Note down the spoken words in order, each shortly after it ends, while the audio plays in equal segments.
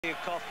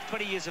Kosuke,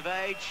 20 years of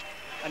age,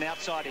 an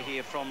outsider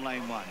here from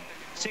lane one.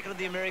 Second of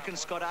the American,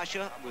 Scott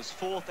Usher, was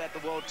fourth at the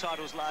world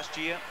titles last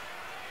year.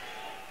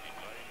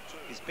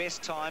 His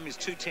best time is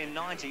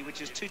 2:10.90,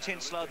 which is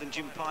 2/10 slower than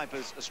Jim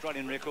Piper's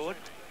Australian record.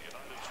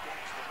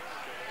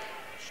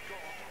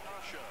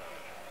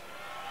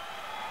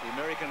 The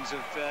Americans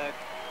have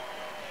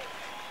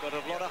got a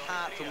lot of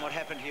heart from what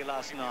happened here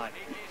last night.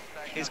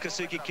 Here's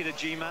Kosuke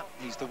Kitajima.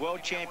 He's the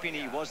world champion.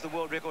 He was the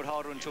world record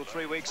holder until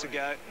 3 weeks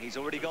ago. He's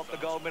already got the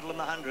gold medal in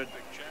the 100.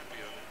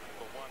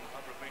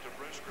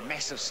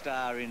 Massive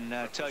star in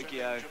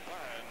Tokyo.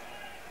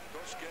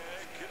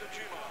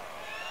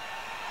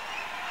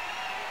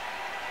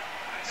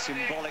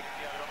 Symbolic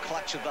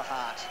clutch of the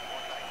heart.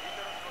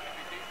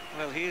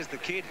 Well, here's the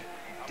kid,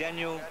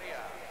 Daniel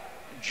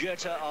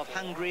Jurta of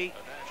Hungary,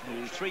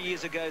 who 3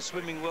 years ago,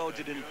 Swimming World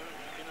did a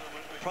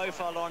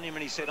profile on him,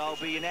 and he said, I'll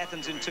be in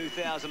Athens in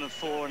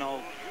 2004 and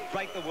I'll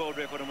break the world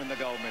record and win the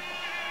gold medal.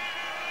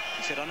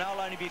 He said, I know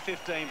I'll only be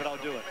 15, but I'll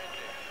do it.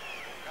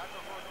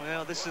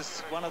 Well, this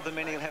is one of the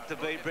many he'll have to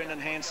beat, Brendan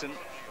Hansen.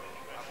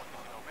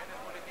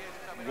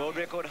 World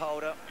record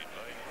holder.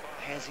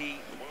 Has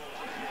he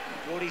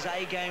brought his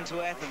A game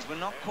to Athens? We're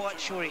not quite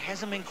sure. He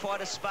hasn't been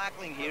quite as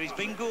sparkling here. He's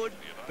been good,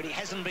 but he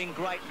hasn't been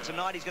great. And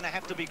tonight he's going to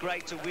have to be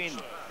great to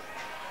win.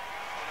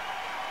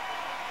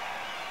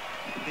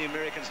 The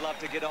Americans love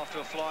to get off to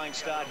a flying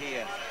start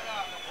here.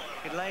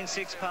 In lane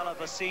 6, Paolo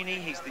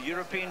Bassini. He's the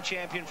European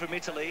champion from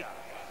Italy.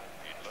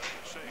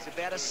 He's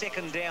about a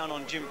second down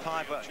on Jim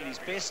Piper in his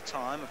best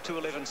time of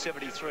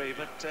 2:11.73,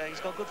 but he's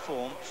got good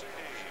form.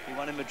 He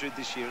won in Madrid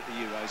this year at the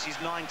Euros. He's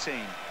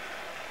 19.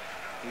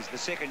 He's the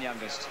second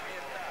youngest.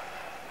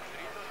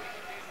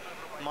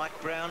 Mike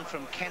Brown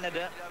from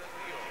Canada.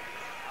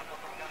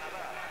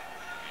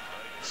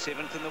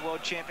 7th in the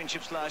World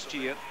Championships last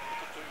year.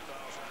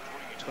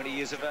 20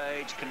 years of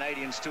age.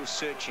 Canadians still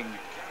searching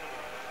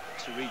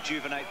to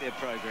rejuvenate their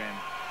program.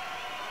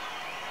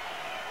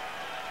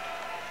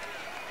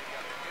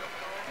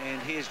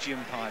 And here's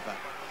Jim Piper.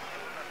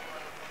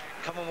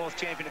 Commonwealth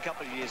champion a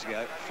couple of years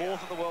ago.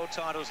 4th at the world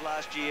titles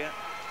last year.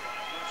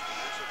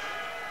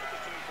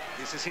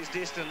 This is his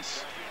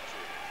distance.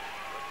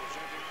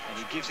 And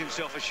he gives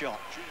himself a shot.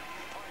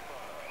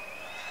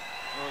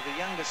 Well, the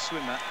youngest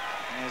swimmer,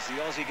 as the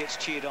Aussie gets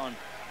cheered on,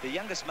 the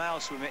youngest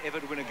male swimmer ever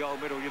to win a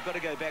gold medal, you've got to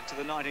go back to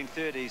the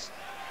 1930s.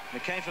 And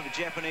it came from a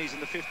Japanese in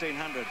the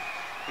 1500.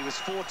 He was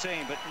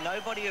 14, but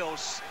nobody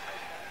else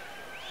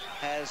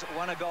has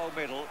won a gold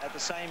medal at the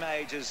same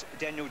age as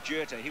Daniel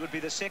Jurta. He would be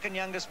the second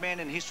youngest man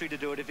in history to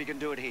do it if he can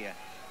do it here.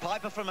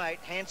 Piper from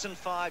 8, Hansen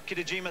 5,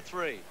 Kitajima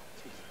 3.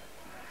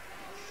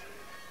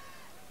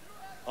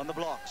 On the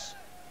blocks.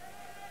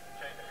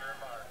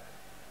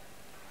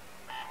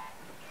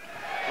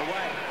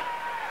 Away.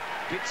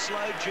 Bit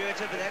slow,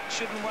 Jurta, but that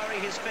shouldn't worry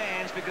his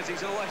fans because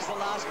he's always the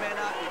last man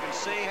up. You can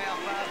see how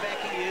far back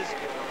he is.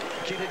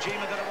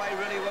 Kitajima got away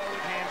really well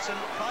with Hansen.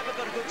 Piper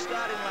got a good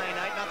start in lane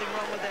 8, nothing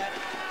wrong with that.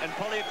 And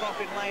Polyakov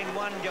in lane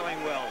 1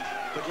 going well.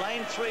 But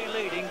lane 3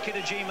 leading,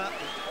 Kitajima,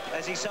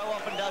 as he so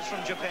often does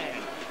from Japan.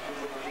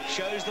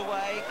 Shows the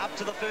way up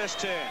to the first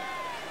turn.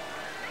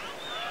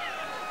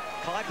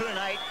 Piper in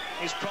 8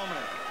 is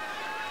prominent.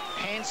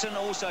 Hansen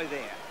also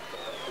there.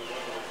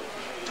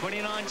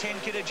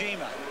 29.10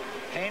 Kitajima.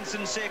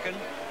 Hansen second,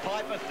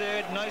 Piper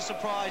third. No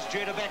surprise,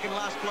 Jurta back in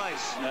last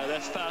place. No,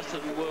 that's faster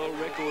than world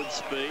record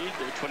speed.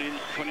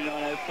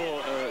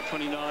 29.04,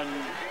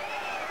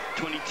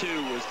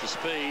 29.22 was the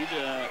speed.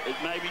 It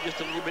may be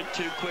just a little bit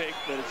too quick,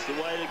 but it's the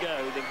way to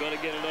go. They've got to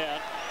get it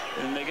out,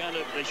 and they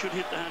should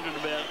hit the 100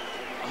 about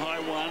high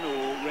 1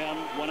 or round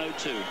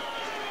 102.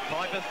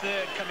 Piper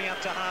third, coming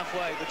up to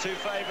halfway. The two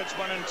favourites,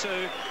 1 and 2,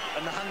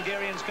 and the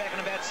Hungarian's back in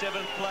about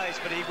 7th place,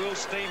 but he will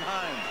steam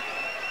home.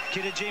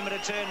 Kitajima to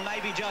turn,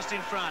 maybe just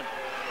in front.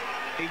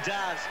 He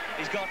does.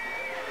 He's got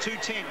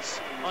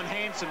 2/10 on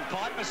Hansen.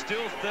 Piper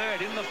still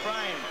third in the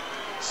frame.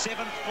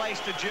 7th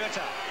place to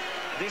Jurta.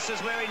 This is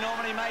where he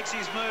normally makes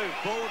his move.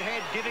 Bald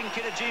head giving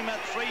Kitajima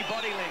 3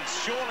 body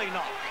lengths. Surely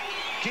not.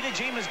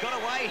 Kitajima's got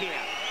away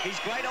here. He's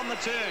great on the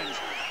turns.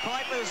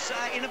 Piper's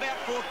in about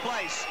 4th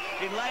place.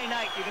 In lane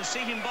 8, you can see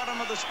him bottom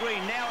of the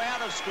screen, now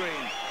out of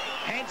screen.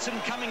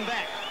 Hansen coming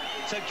back.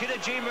 So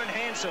Kitajima and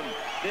Hansen,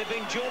 they've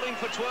been dueling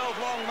for 12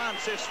 long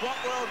months. They've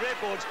swapped world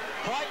records.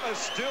 Piper's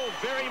still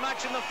very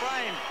much in the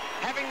frame,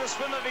 having the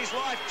swim of his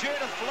life.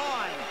 Jurta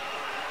flying.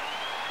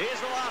 Here's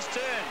the last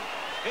turn.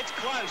 It's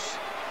close.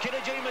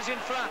 Kitajima's in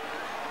front.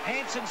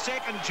 Hansen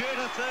second,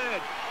 Jurta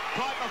third.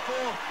 Piper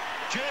 4th.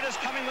 Jurta's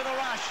coming with a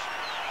rush.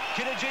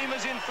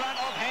 Kitajima's in front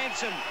of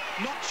Hansen.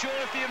 Not sure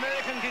if the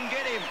American can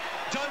get him.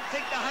 Don't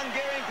think the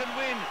Hungarian can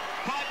win.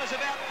 Piper's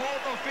about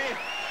 4th or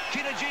 5th.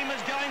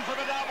 Kitajima's going for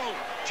the double.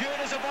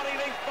 Jurta's a body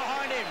length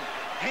behind him.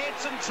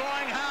 Hansen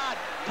trying hard.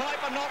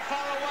 Piper not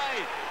far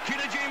away.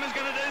 Kitajima's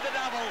going to do the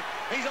double.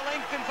 He's a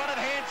length in front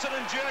of Hansen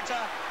and Jurta.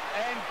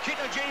 And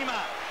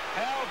Kitajima,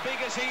 how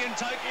big is he in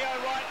Tokyo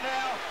right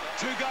now?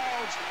 2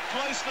 golds,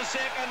 close for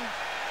second.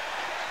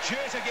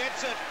 Jurta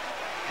gets it.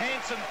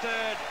 Hansen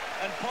third,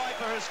 and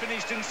Piper has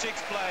finished in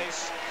 6th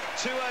place.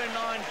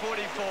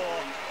 209.44.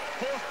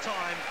 Fourth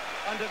time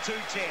under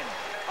 210.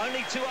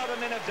 Only two other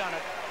men have done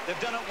it. They've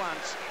done it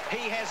once.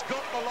 He has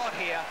got the lot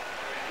here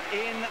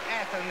in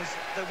Athens,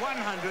 the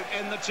 100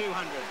 and the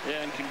 200.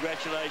 Yeah, and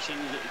congratulations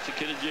to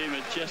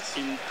Kitajima. Just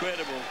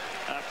incredible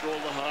after all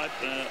the hype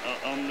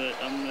on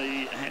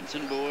the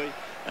Hansen boy.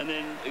 And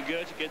then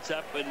Goethe gets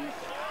up and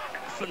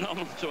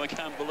phenomenal, so I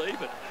can't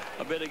believe it.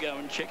 I better go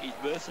and check his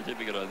birth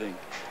certificate, I think.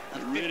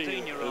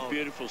 Really a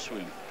beautiful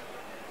swim.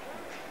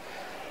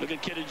 Look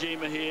at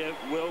Kitajima here.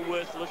 Well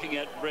worth looking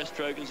at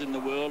breaststrokers in the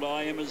world,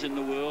 IMers in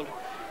the world.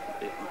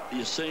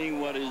 You're seeing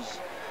what is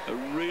a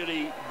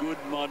really good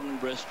modern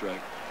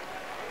breaststroke.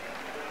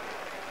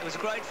 It was a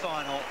great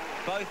final.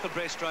 Both the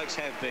breaststrokes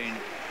have been.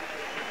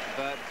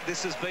 But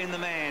this has been the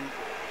man.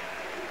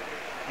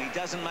 He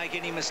doesn't make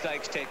any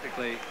mistakes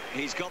technically.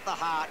 He's got the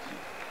heart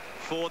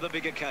for the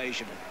big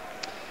occasion.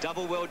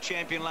 Double world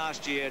champion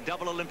last year,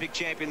 double Olympic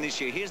champion this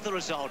year. Here's the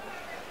result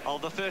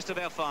of the first of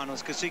our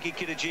finals. Kosuke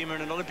Kitajima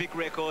in an Olympic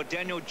record.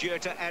 Daniel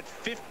Goethe at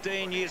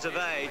 15 years of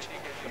age.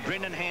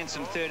 Brendan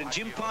Hansen third. And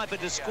Jim Piper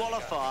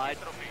disqualified.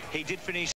 He did finish